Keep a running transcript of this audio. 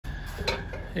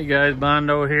Hey guys,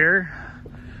 Bondo here.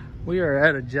 We are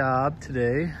at a job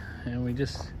today and we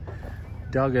just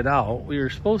dug it out. We were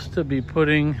supposed to be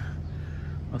putting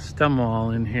a stem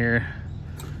wall in here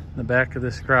in the back of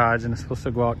this garage, and it's supposed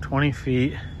to go out 20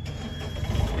 feet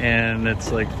and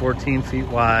it's like 14 feet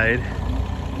wide.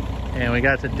 And we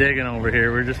got to digging over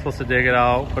here. We were just supposed to dig it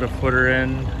out, put a footer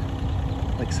in,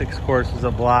 like 6 courses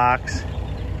of blocks.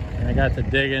 And I got to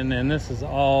digging, and this is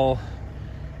all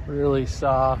really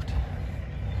soft,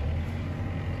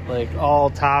 like all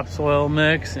topsoil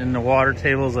mix, and the water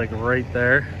table is like right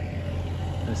there.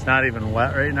 It's not even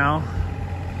wet right now.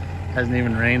 Hasn't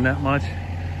even rained that much.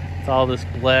 It's all this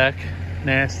black,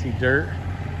 nasty dirt.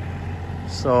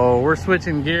 So we're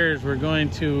switching gears. We're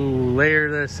going to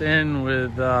layer this in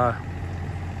with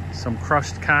some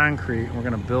crushed concrete. We're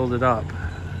gonna build it up,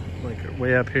 like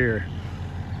way up here.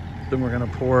 Then we're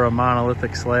gonna pour a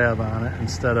monolithic slab on it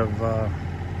instead of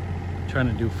trying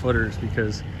to do footers,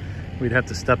 because we'd have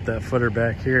to step that footer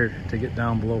back here to get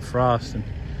down below frost, and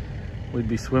we'd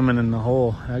be swimming in the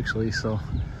hole actually. So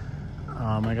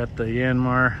I got the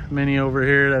Yanmar Mini over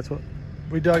here. That's what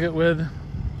we dug it with.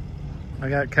 I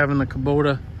got Kevin the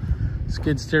Kubota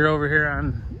skid steer over here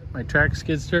on my track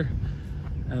skid steer,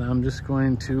 and I'm just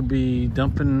going to be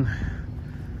dumping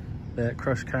that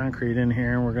crushed concrete in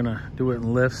here, and we're gonna do it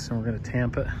in lifts, and we're gonna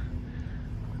tamp it,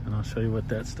 and I'll show you what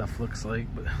that stuff looks like.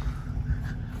 But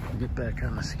I'll get back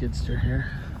on the skid steer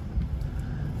here,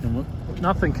 and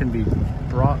nothing can be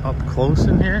brought up close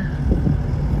in here,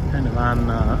 kind of on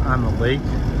the lake,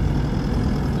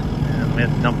 and we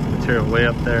have to dump the material way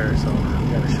up there, so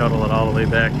we got to shuttle it all the way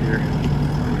back here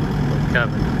with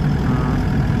Kevin.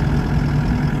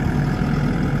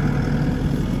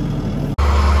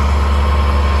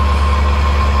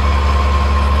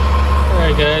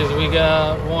 Alright guys, we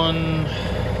got one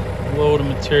load of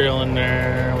material in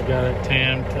there. We got it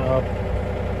tamped up,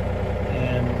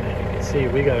 and you can see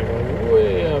we got to go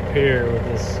way up here with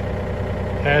this,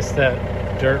 past that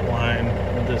dirt line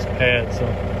with this pad. So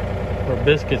where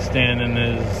biscuit standing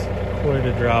is quite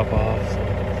a drop off. So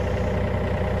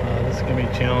this is gonna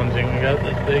be challenging. We got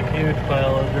this big huge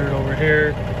pile of dirt over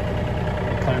here,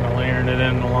 kind of layering it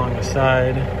in along the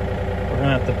side. We're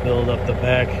gonna have to build up the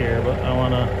back here, but I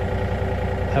want to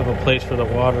have a place for the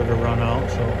water to run out.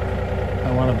 So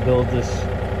I want to build this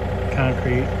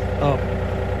concrete up,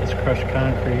 this crushed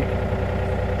concrete,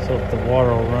 so that the water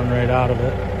will run right out of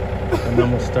it, and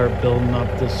then we'll start building up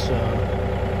this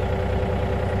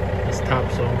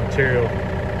topsoil material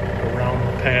around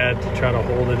the pad to try to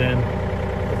hold it in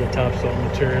with the topsoil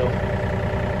material.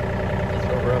 That's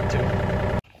what we're up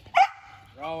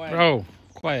to. Bro,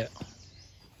 quiet.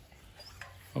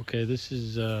 Okay, this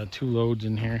is 2 loads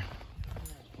in here.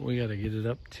 We got to get it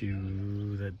up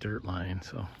to that dirt line,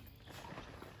 so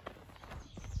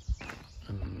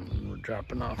and we're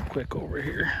dropping off quick over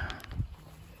here.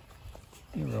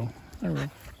 There we go. There we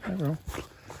go. There we go.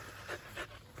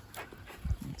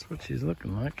 That's what she's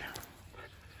looking like.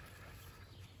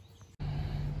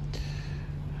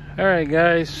 All right,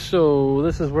 guys. So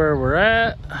this is where we're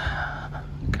at.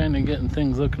 Kind of getting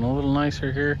things looking a little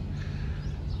nicer here.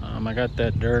 I got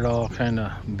that dirt all kind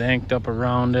of banked up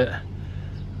around it.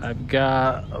 I've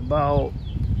got about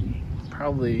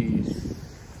probably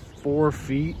 4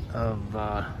 feet of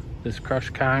this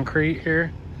crushed concrete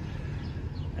here,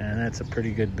 and that's a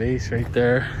pretty good base right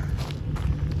there.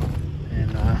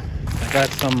 And I got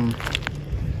some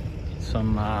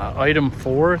item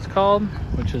 4, it's called,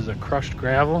 which is a crushed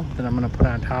gravel that I'm going to put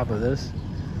on top of this.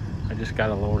 I just got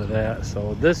a load of that.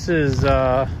 So this is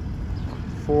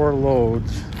 4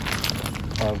 loads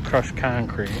of crushed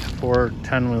concrete, 4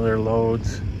 10-wheeler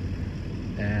loads.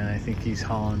 And I think he's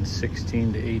hauling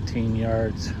 16 to 18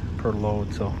 yards per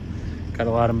load. So got a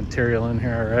lot of material in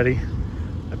here already.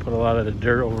 I put a lot of the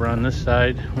dirt over on this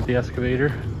side with the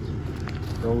excavator.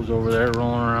 Rose over there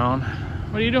rolling around.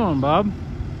 What are you doing, Bob?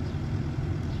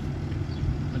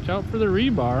 Watch out for the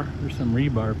rebar. There's some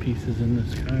rebar pieces in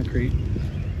this concrete,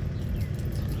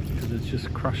 because it's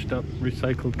just crushed up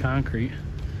recycled concrete.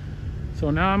 So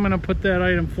now I'm gonna put that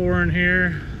item 4 in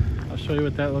here. I'll show you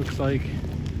what that looks like.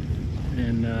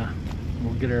 And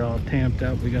we'll get her all tamped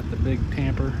up. We got the big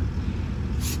tamper.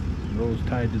 Rose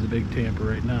tied to the big tamper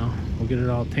right now. We'll get it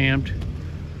all tamped.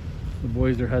 The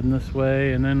boys are heading this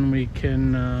way, and then we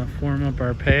can form up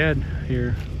our pad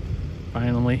here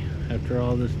finally after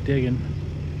all this digging.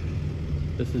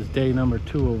 This is day number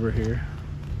 2 over here.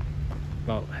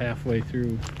 About halfway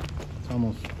through. It's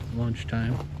almost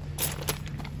lunchtime,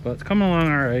 but it's coming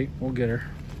along all right. We'll get her.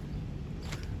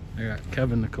 I got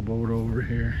Kevin the Kubota over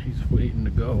here. He's waiting to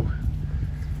go.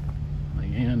 My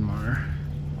Yanmar.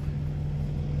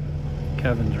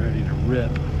 Kevin's ready to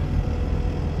rip.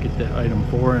 Get that item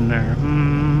 4 in there.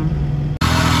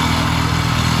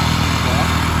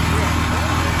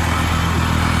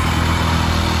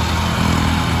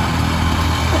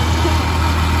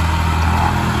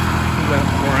 That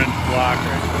 4-inch block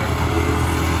right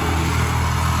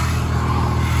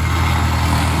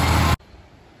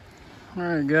there.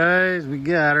 Alright guys, we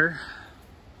got her.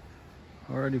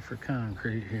 All ready for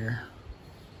concrete here.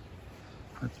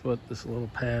 That's what this little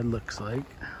pad looks like.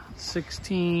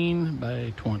 16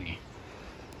 by 20.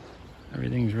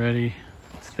 Everything's ready.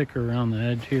 It's thicker around the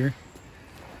edge here.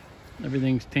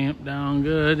 Everything's tamped down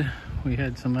good. We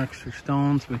had some extra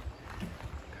stones. We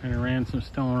kind of ran some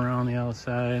stone around the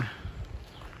outside.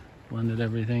 Blended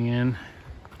everything in.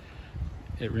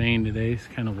 It rained today. It's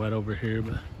kind of wet over here,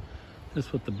 but this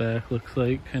is what the back looks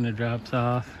like. Kind of drops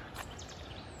off.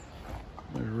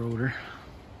 There's a rotor.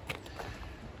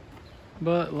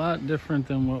 But a lot different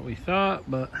than what we thought,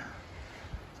 but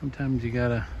sometimes you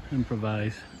gotta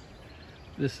improvise.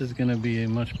 This is gonna be a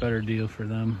much better deal for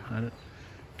them. I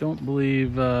don't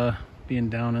believe being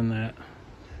down in that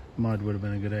mud would have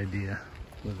been a good idea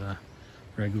with a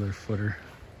regular footer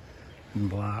and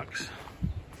blocks.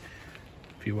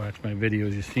 If you watch my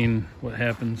videos, you've seen what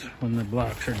happens when the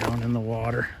blocks are down in the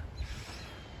water.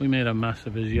 We made a mess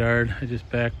of his yard. I just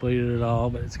backbladed it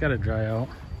all, but it's got to dry out.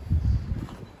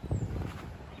 I'll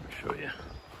show you.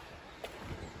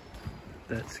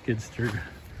 That skid steer,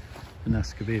 an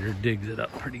excavator digs it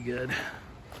up pretty good.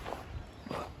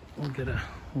 But we'll get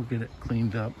it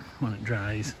cleaned up when it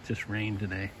dries. It just rained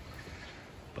today,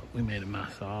 but we made a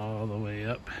mess all the way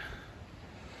up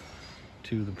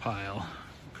to the pile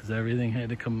because everything had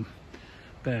to come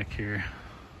back here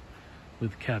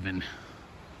with Kevin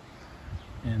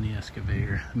and the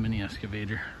excavator, the mini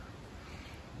excavator.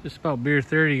 Just about beer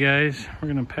 30, guys. We're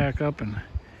gonna pack up and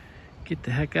get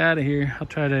the heck out of here. I'll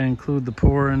try to include the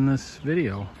pour in this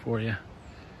video for you.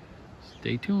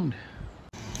 Stay tuned.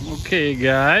 Okay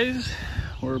guys,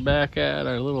 we're back at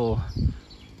our little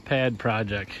pad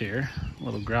project here,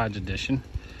 little garage edition.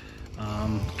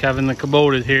 Kevin the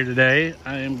Cabot is here today.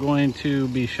 I am going to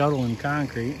be shoveling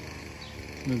concrete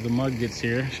as the mud gets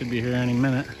here. Should be here any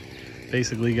minute.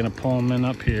 Basically gonna pull them in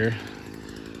up here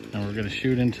and we're gonna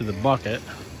shoot into the bucket.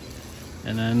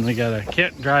 And then we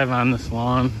can't drive on this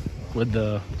lawn with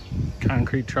the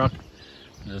concrete truck.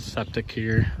 There's septic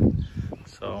here.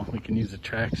 So we can use a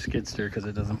track skid steer because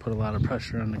it doesn't put a lot of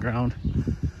pressure on the ground.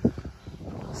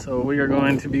 So we are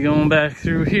going to be going back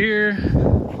through here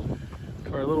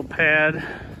to our little pad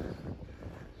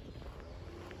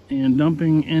and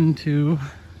dumping into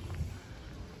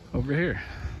over here.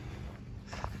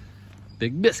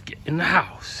 Big biscuit in the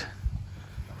house.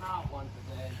 Hot one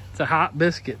today. It's a hot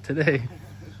biscuit today.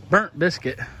 Burnt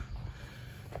biscuit.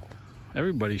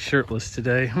 Everybody's shirtless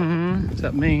today,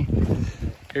 except me.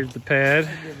 Here's the pad.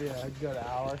 I'll give you a good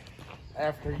hour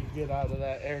after you get out of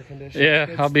that air conditioner.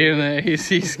 Yeah, I'll be in the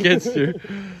AC skid steer.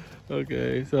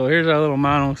 Okay, so here's our little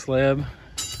mono slab.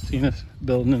 Seen us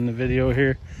building in the video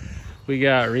here. We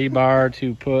got rebar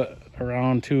to put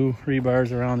around 2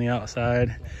 rebars around the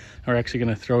outside. We're actually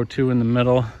gonna throw 2 in the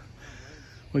middle.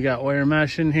 We got wire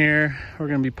mesh in here. We're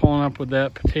gonna be pulling up with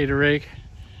that potato rake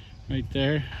right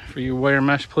there for you wire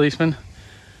mesh policemen.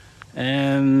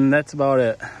 And that's about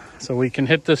it. So we can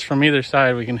hit this from either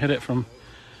side. We can hit it from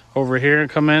over here and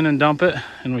come in and dump it,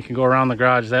 and we can go around the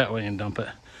garage that way and dump it.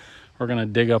 We're gonna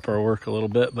dig up our work a little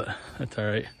bit, but that's all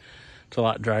right. It's a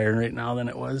lot drier right now than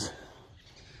it was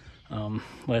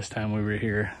last time we were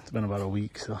here. It's been about a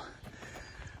week, so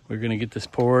we're gonna get this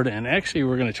poured, and actually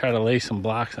we're gonna try to lay some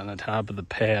blocks on the top of the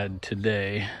pad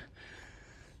today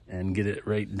and get it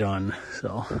right done.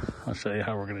 So I'll show you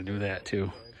how we're gonna do that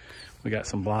too. We got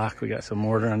some block, we got some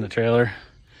mortar on the trailer,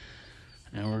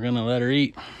 and we're gonna let her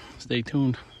eat. Stay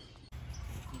tuned.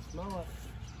 I can smell it.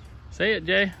 Say it,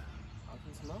 Jay. I can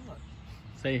smell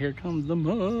it. Say, here comes the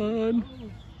mud.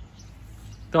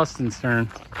 Dustin's turn.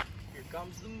 Here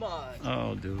comes the mud.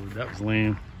 Oh, dude, that was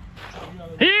lame.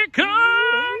 Here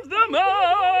comes the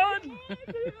mud.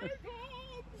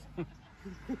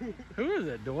 Who is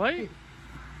it, Dwight?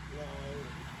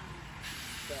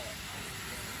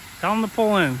 Tell him to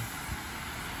pull in.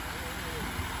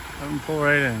 Let him pull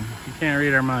right in. You can't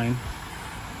read our mind.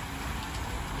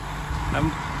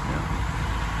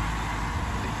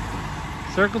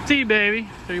 Circle T, baby.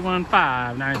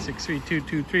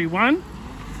 315-963-2231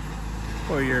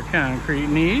 for your concrete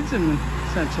needs in the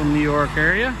central New York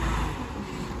area.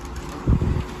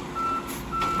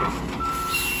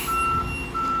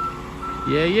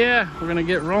 Yeah, we're gonna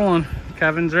get rolling.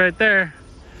 Kevin's right there.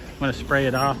 I'm gonna spray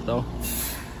it off though.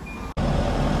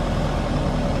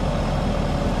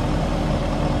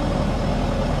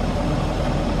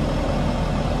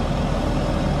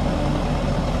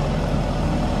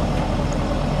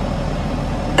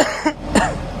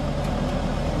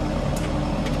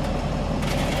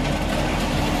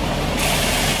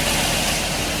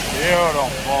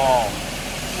 Beautiful.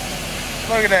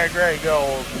 Look at that gray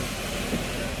gold.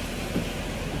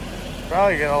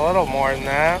 Probably get a little more than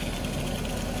that.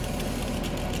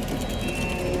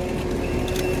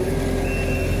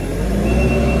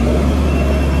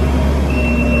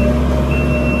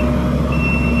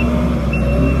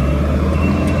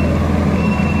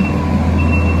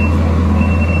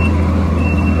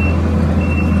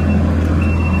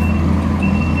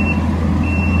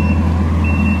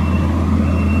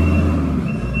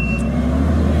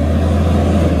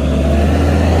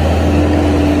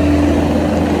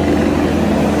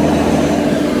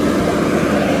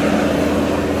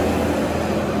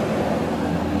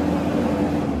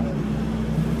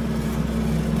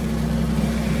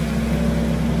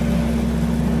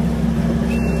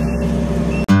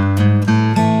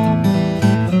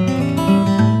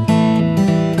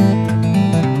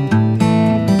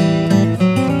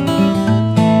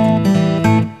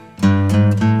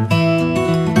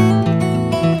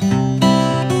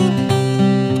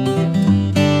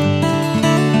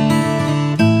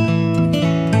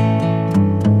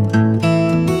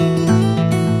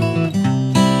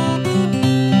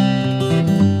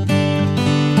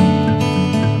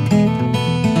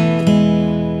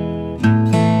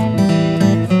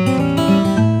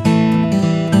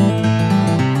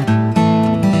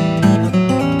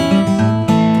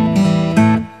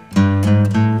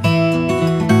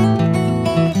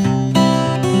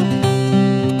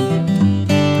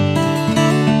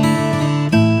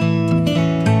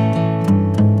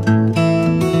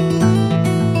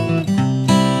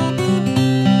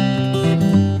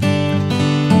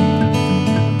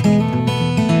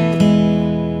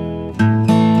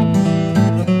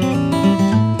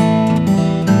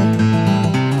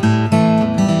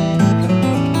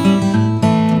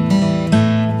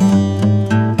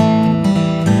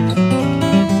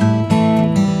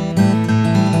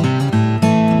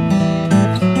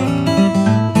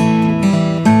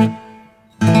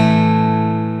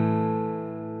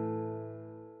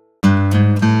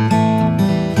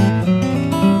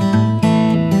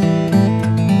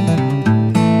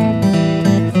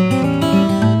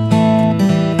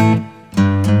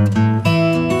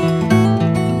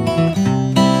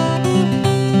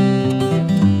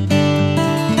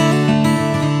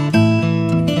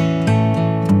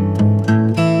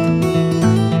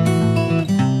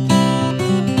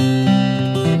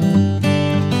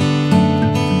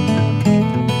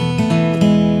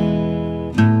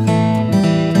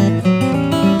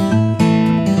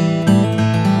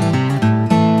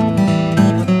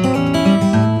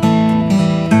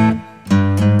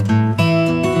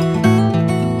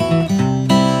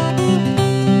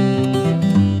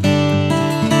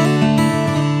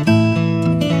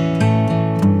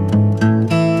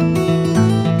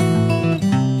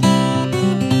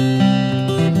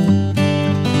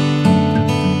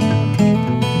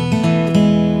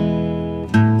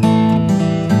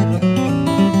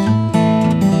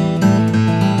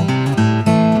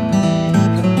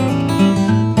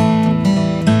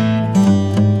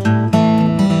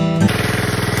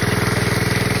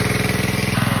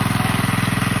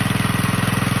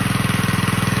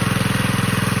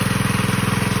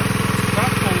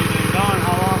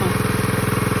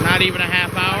 Not even a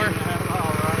half hour? Not even a half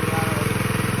hour, right?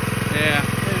 Yeah.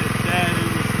 It is dead in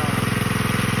the sun.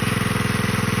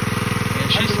 Yeah,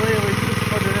 I can believe we just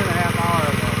put it in a half hour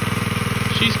ago.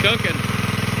 she's cooking.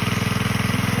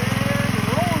 Yeah,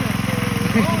 rolling,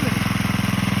 baby, rolling.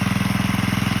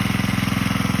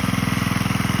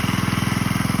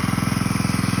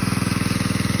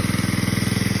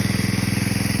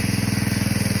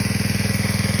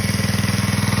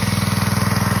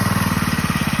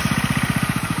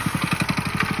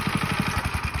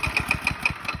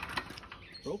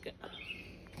 Broke it.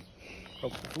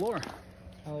 Broke the floor.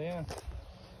 Oh yeah.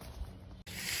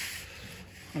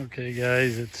 Okay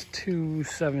guys, it's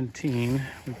 2:17.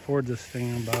 We poured this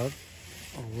thing about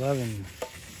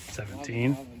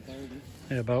 11:17.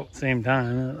 Yeah, about same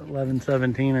time,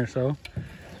 11:17 or so.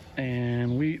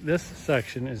 And this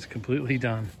section is completely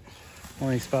done.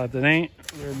 Only spot that ain't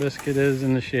where Biscuit is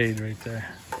in the shade right there.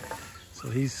 So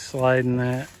he's sliding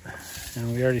that,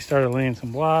 and we already started laying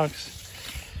some blocks.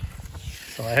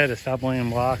 So I had to stop laying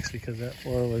blocks because that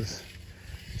floor was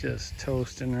just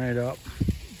toasting right up.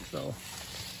 So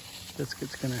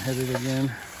Biscuit's gonna hit it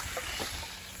again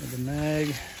with the mag.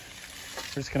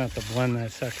 We're just gonna have to blend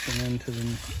that section into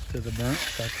the burnt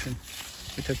section.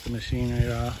 We took the machine right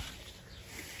off.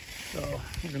 So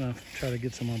we're gonna try to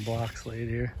get some more blocks laid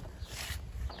here.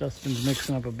 Dustin's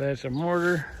mixing up a batch of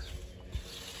mortar.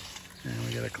 And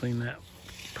we gotta clean that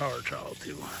power trowel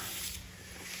too.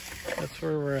 That's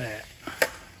where we're at.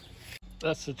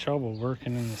 That's the trouble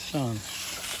working in the sun.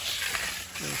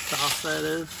 See how soft that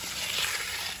is?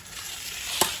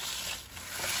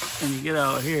 And you get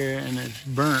out here and it's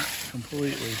burnt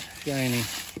completely, shiny.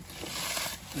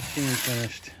 Machine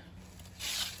finished.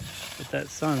 But that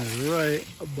sun is right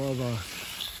above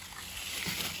us.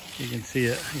 You can see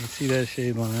it. You can see that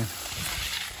shade line.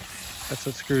 That's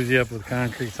what screws you up with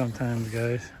concrete sometimes,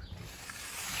 guys.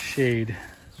 Shade.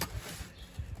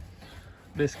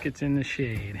 Biscuits in the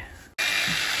shade.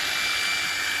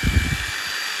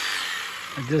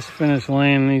 I just finished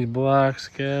laying these blocks,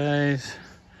 guys.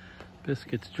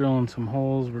 Biscuit's drilling some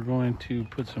holes. We're going to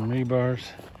put some rebars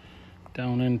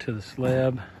down into the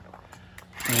slab.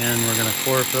 And we're gonna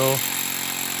core fill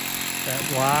that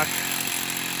block.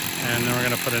 And then we're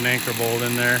gonna put an anchor bolt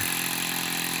in there.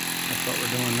 That's what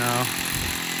we're doing now.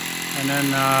 And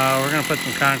then we're gonna put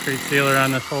some concrete sealer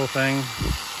on this whole thing.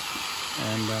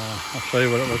 And I'll show you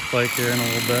what it looks like here in a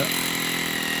little bit.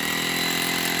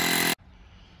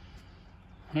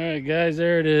 All right, guys,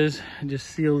 there it is. I just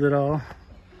sealed it all.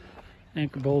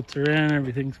 Anchor bolts are in,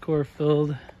 everything's core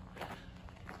filled.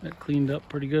 Got cleaned up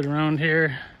pretty good around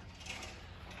here.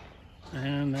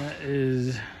 And that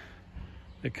is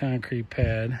the concrete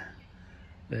pad.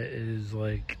 That is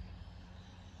like,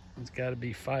 it's gotta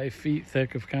be 5 feet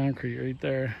thick of concrete right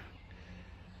there.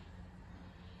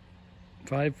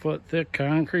 5 foot thick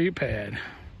concrete pad.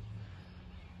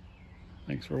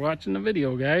 Thanks for watching the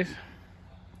video, guys.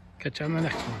 Catch you on the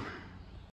next one.